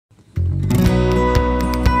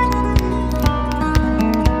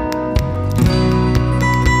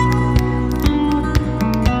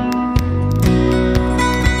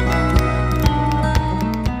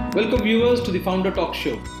viewers to the Founder Talk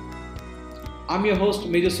Show. I'm your host,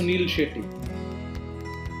 Major Sunil Shetty.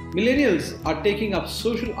 Millennials are taking up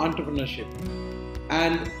social entrepreneurship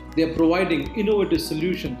and they are providing innovative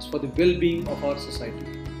solutions for the well-being of our society.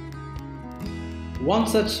 One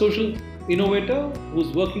such social innovator who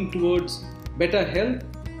is working towards better health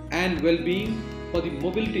and well-being for the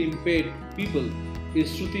mobility impaired people is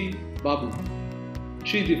Shruti Babu.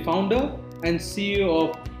 She is the founder and CEO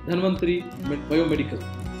of Dhanvantri Biomedical.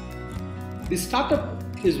 The startup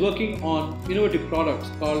is working on innovative products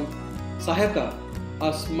called Sahayatha,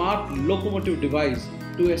 a smart locomotive device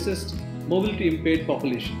to assist mobility impaired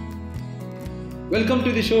population. Welcome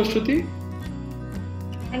to the show, Shruti.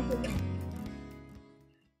 Thank you.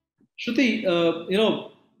 Shruti,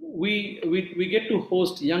 we get to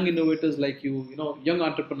host young innovators like you, young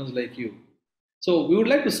entrepreneurs like you. So we would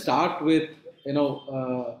like to start with,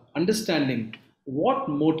 understanding what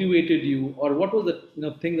motivated you, or what was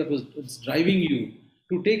the thing that was driving you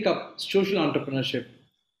to take up social entrepreneurship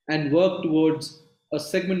and work towards a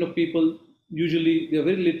segment of people. Usually, there are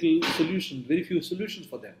very few solutions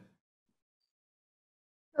for them.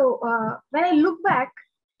 So when I look back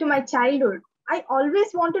to my childhood, I always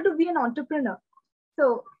wanted to be an entrepreneur.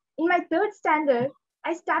 So in my third standard,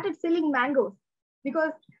 I started selling mangoes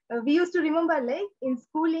because we used to remember, like in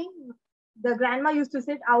schooling, the grandma used to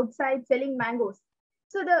sit outside selling mangoes.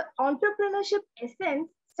 So the entrepreneurship essence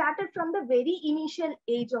started from the very initial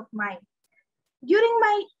age of mine. During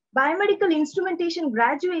my biomedical instrumentation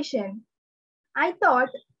graduation, I thought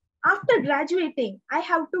after graduating, I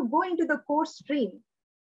have to go into the core stream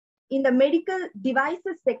in the medical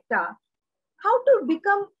devices sector. How to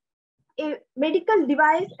become a medical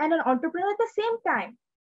device and an entrepreneur at the same time.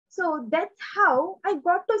 So that's how I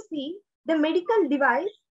got to see the medical device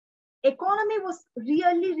economy was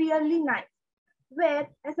really, really nice. Where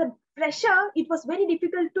as a fresher, it was very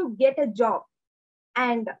difficult to get a job.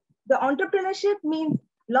 And the entrepreneurship means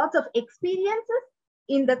lots of experiences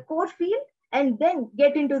in the core field and then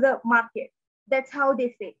get into the market. That's how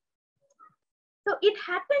they say. So it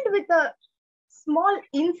happened with a small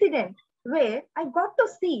incident where I got to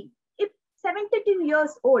see a 72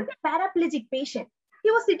 years old paraplegic patient. He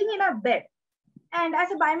was sitting in a bed. And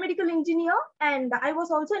as a biomedical engineer, and I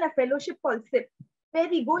was also in a fellowship called SIP, where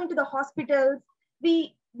we go into the hospitals,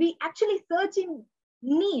 we actually search in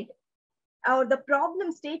need or the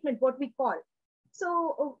problem statement, what we call.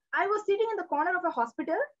 So I was sitting in the corner of a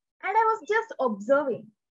hospital and I was just observing.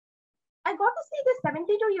 I got to see this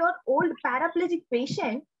 72-year-old paraplegic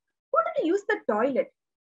patient who wanted to use the toilet.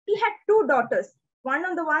 He had two daughters, one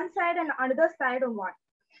on the one side and another side on one.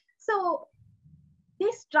 So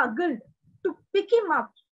they struggled to pick him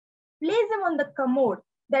up, place him on the commode,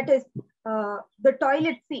 that is the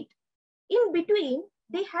toilet seat. In between,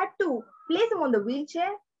 they had to place him on the wheelchair,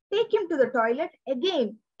 take him to the toilet,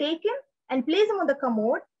 again, take him and place him on the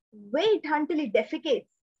commode, wait until he defecates,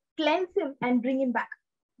 cleanse him and bring him back.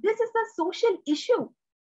 This is a social issue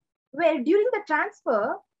where during the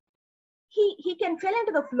transfer, he can fell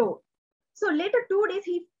into the floor. So later 2 days,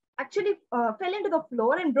 he actually fell into the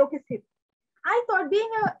floor and broke his hip. I thought, being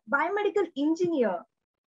a biomedical engineer,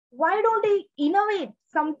 why don't I innovate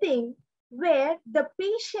something where the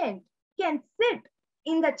patient can sit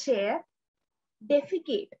in the chair,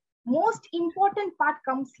 defecate? Most important part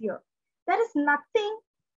comes here. There is nothing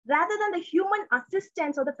rather than the human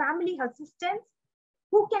assistance or the family assistance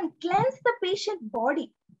who can cleanse the patient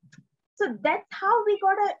body. So that's how we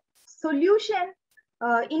got a solution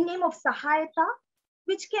in name of Sahayatha,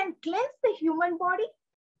 which can cleanse the human body,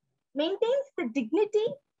 maintains the dignity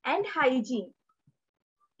and hygiene.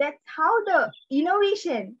 That's how the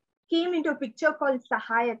innovation came into a picture called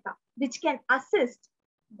Sahayatha, which can assist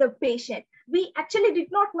the patient. We actually did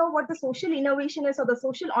not know what the social innovation is or the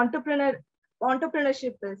social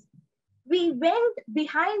entrepreneurship is. We went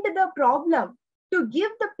behind the problem to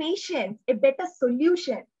give the patient a better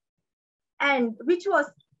solution, and which was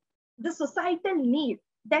the societal need.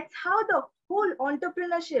 That's how the whole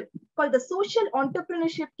entrepreneurship called the social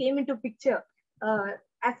entrepreneurship came into picture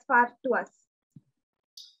as far to us.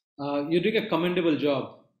 You're doing a commendable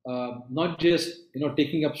job, not just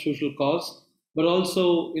taking up social cause, but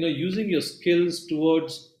also using your skills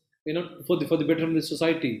towards for the betterment of the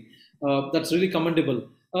society. That's really commendable.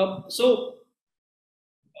 So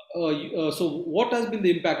what has been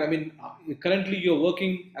the impact? I mean, currently you're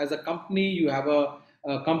working as a company. You have a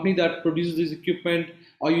company that produces this equipment.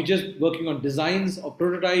 Are you just working on designs or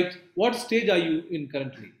prototypes? What stage are you in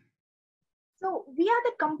currently? So we are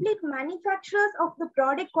the complete manufacturers of the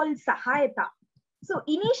product called Sahayatha. So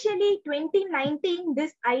initially 2019,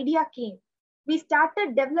 this idea came. We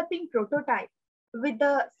started developing prototypes. with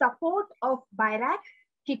the support of Birac,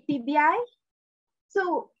 Kit TBI.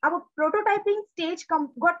 So our prototyping stage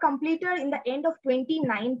got completed in the end of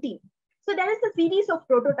 2019. So there is a series of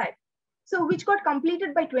prototypes, so which got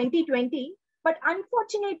completed by 2020. But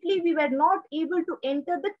unfortunately, we were not able to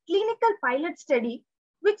enter the clinical pilot study,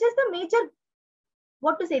 which is the major,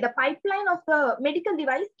 the pipeline of the medical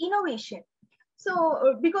device innovation.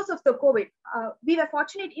 So because of the COVID, we were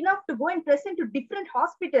fortunate enough to go and present to different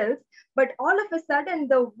hospitals, but all of a sudden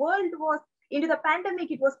the world was into the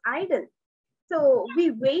pandemic, it was idle. So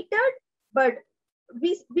we waited, but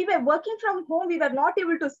we were working from home, we were not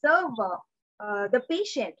able to serve the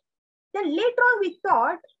patient. Then later on we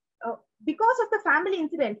thought, because of the family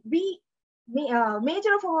incident,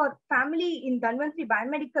 major of our family in Dhanvantri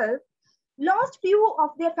Biomedical lost few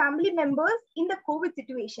of their family members in the COVID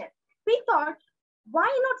situation. We thought, why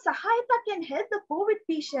not Sahayatha can help the COVID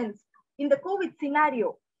patients in the COVID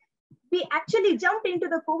scenario? We actually jumped into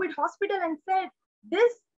the COVID hospital and said,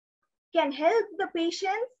 this can help the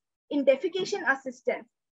patients in defecation assistance,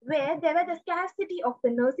 where there was a scarcity of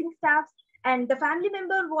the nursing staffs and the family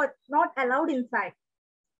member was not allowed inside.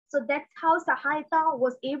 So that's how Sahayatha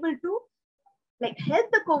was able to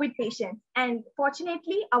help the COVID patients. And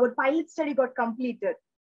fortunately, our pilot study got completed.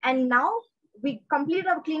 And now we completed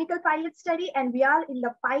our clinical pilot study and we are in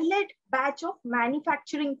the pilot batch of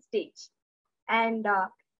manufacturing stage. And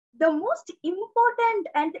the most important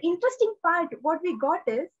and interesting part, what we got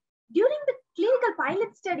is, during the clinical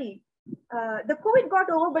pilot study, the COVID got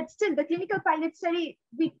over, but still the clinical pilot study,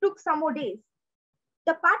 we took some more days.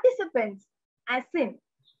 The participants, as in,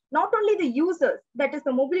 not only the users, that is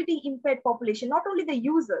the mobility impaired population, not only the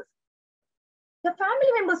users, the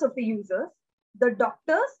family members of the users, the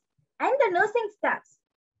doctors, and the nursing staffs,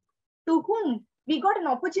 to whom we got an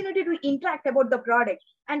opportunity to interact about the product,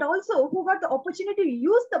 and also who got the opportunity to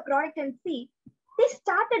use the product and see, they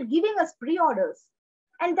started giving us pre-orders.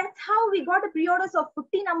 And that's how we got the pre-orders of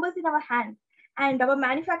 50 numbers in our hand. And our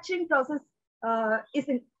manufacturing process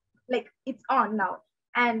it's on now.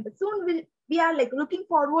 And soon we are looking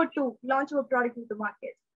forward to launch our product into the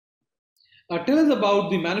market. Tell us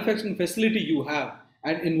about the manufacturing facility you have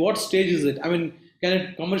and in what stage is it? I mean, can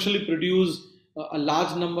it commercially produce a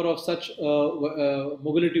large number of such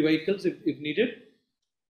mobility vehicles if needed?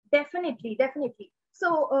 Definitely.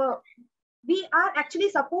 So we are actually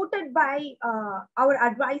supported by our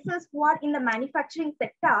advisors who are in the manufacturing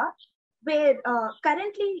sector, where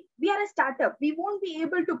currently we are a startup. We won't be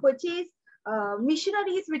able to purchase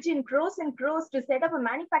machineries which in crores and crores to set up a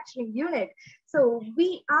manufacturing unit. So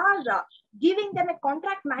we are giving them a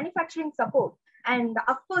contract manufacturing support. And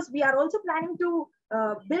of course, we are also planning to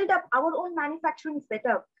build up our own manufacturing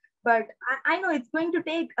setup. But I know it's going to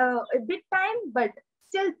take a bit time, but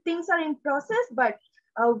still things are in process. But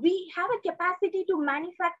we have a capacity to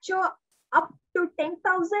manufacture up to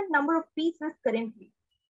 10,000 number of pieces currently.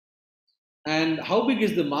 And how big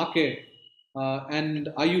is the market? And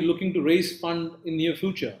are you looking to raise fund in near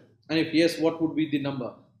future? And if yes, what would be the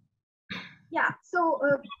number? Yeah, so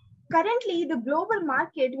currently the global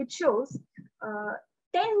market, which shows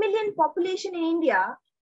 10 million population in India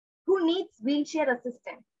who needs wheelchair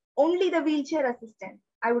assistance. Only the wheelchair assistance,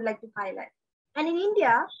 I would like to highlight. And in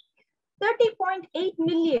India, 30.8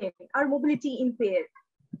 million are mobility impaired.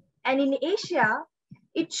 And in Asia,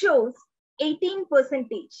 it shows 18%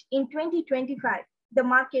 in 2025, the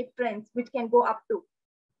market trends, which can go up to.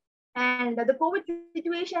 And the COVID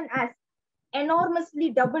situation has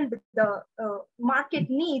enormously doubled the market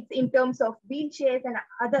needs in terms of wheelchairs and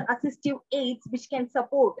other assistive aids, which can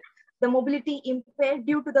support the mobility impaired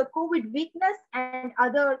due to the COVID weakness and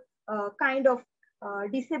other kind of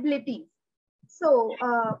disabilities. So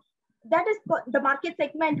that is the market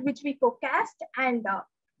segment which we forecast, and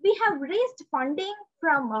we have raised funding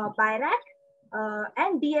from Birac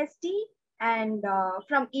and DST and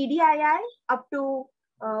from EDII up to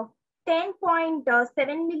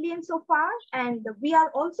 10.7 million so far, and we are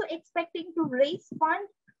also expecting to raise fund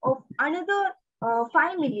of another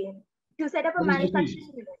 5 million to set up a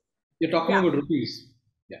manufacturing unit. You're talking about rupees.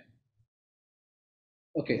 Yeah.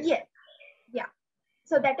 Okay. Yes. Yeah.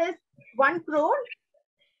 So that is 1 crore,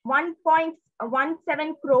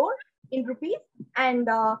 1.17 crore in rupees. And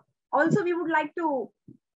also we would like to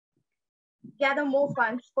gather more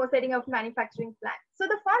funds for setting up manufacturing plant. So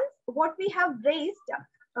the funds, what we have raised,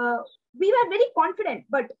 we were very confident,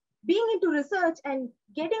 but being into research and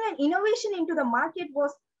getting an innovation into the market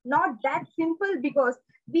was not that simple, because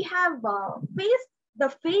we have faced the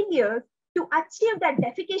failures to achieve that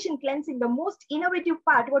defecation cleansing, the most innovative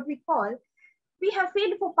part, what we call. We have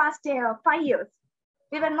failed for past 5 years.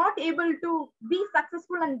 We were not able to be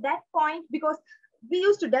successful at that point because we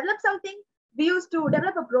used to develop something, we used to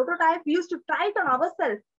develop a prototype, we used to try it on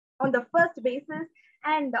ourselves on the first basis,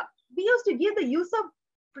 and we used to give the user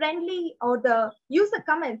friendly or the user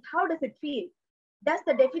comments. How does it feel? Does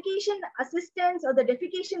the defecation assistance or the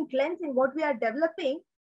defecation cleansing what we are developing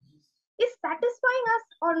is satisfying us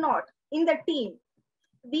or not in the team?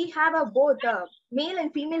 We have a both male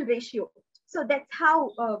and female ratio. So that's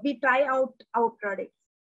how we try out our products.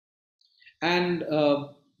 And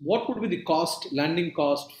what would be the landing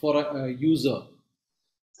cost for a user?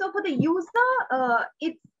 So for the user,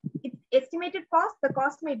 it's estimated cost. The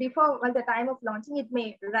cost may differ at the time of launching. It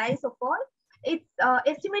may rise or fall. It's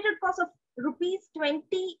estimated cost of rupees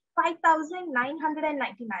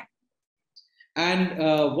 25,999. And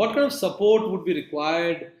what kind of support would be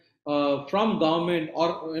required from government,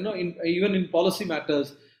 or even in policy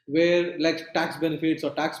matters, where like tax benefits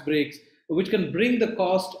or tax breaks, which can bring the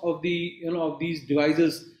cost of of these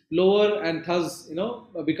devices lower and thus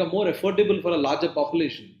become more affordable for a larger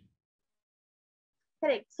population?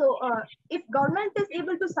 Correct. So if government is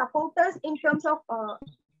able to support us in terms of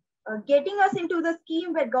getting us into the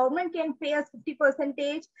scheme where government can pay us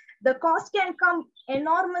 50%, the cost can come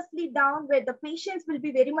enormously down, where the patients will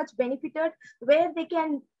be very much benefited, where they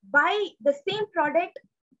can buy the same product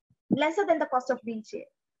lesser than the cost of wheelchair.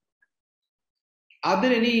 Are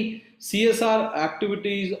there any CSR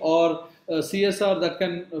activities or CSR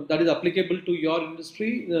that is applicable to your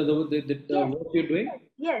industry, the work you're doing?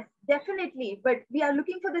 Yes, definitely. But we are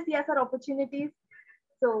looking for the CSR opportunities.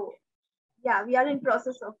 So yeah, we are in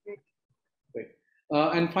process of it. Great.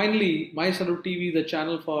 And finally, MyStartup TV is a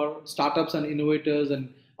channel for startups and innovators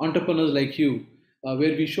and entrepreneurs like you, where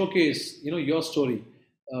we showcase your story,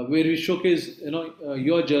 where we showcase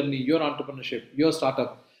your journey, your entrepreneurship, your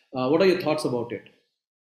startup. What are your thoughts about it?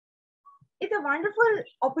 It's a wonderful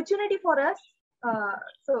opportunity for us.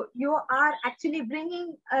 So you are actually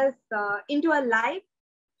bringing us into a life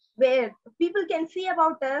where people can see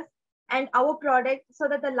about us and our product, so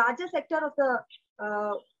that the larger sector of the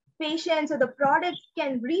patients or the products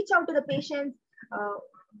can reach out to the patients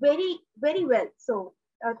very, very well. So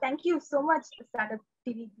thank you so much, Startup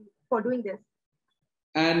TV, for doing this.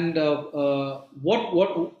 And what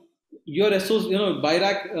your associate,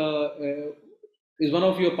 Birac is one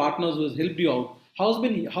of your partners who has helped you out. How's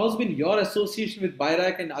been your association with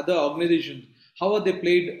Birac and other organizations? How have they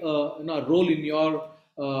played a role in your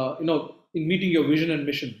in meeting your vision and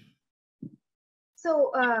mission?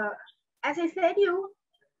 So as I said,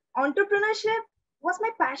 entrepreneurship was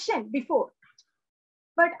my passion before,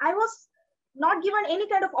 but I was not given any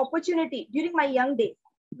kind of opportunity during my young days,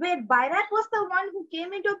 where Birac was the one who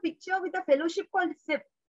came into a picture with a fellowship called SIP,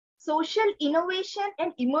 Social Innovation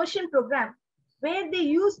and Immersion Program, where they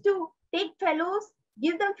used to take fellows,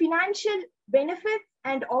 give them financial benefits,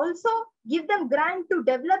 and also give them grant to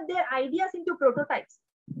develop their ideas into prototypes.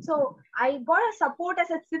 So I got a support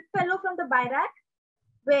as a SIP fellow from the Birac,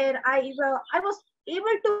 where I was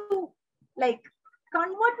able to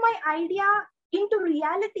convert my idea into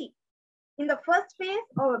reality in the first phase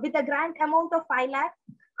with a grant amount of 5 lakhs.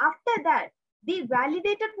 After that, they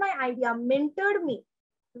validated my idea, mentored me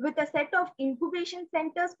with a set of incubation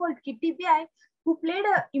centers called KTBI, who played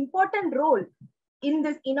an important role in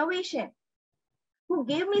this innovation, who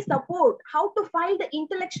gave me support, how to file the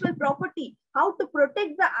intellectual property, how to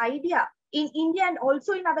protect the idea in India and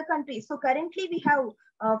also in other countries. So currently we have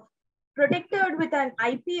protected with an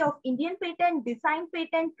IP of Indian patent, design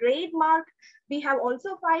patent, trademark. We have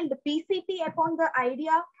also filed the PCT upon the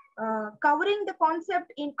idea, covering the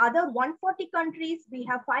concept in other 140 countries. We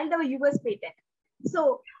have filed our US patent.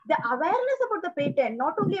 So the awareness about the patent,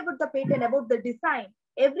 not only about the patent, about the design,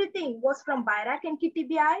 everything was from Birac and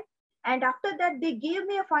KTBI. And after that, they gave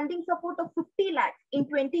me a funding support of 50 lakhs in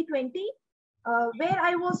 2020, where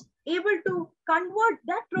I was able to convert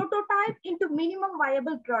that prototype into minimum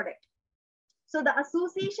viable product. So the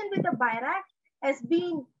association with the Birac has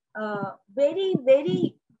been a very,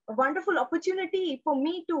 very wonderful opportunity for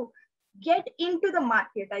me to get into the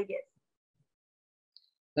market, I guess.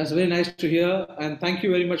 That's very nice to hear. And thank you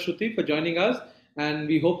very much, Shruti, for joining us. And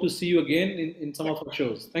we hope to see you again in some of our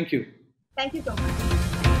shows. Thank you. Thank you so much.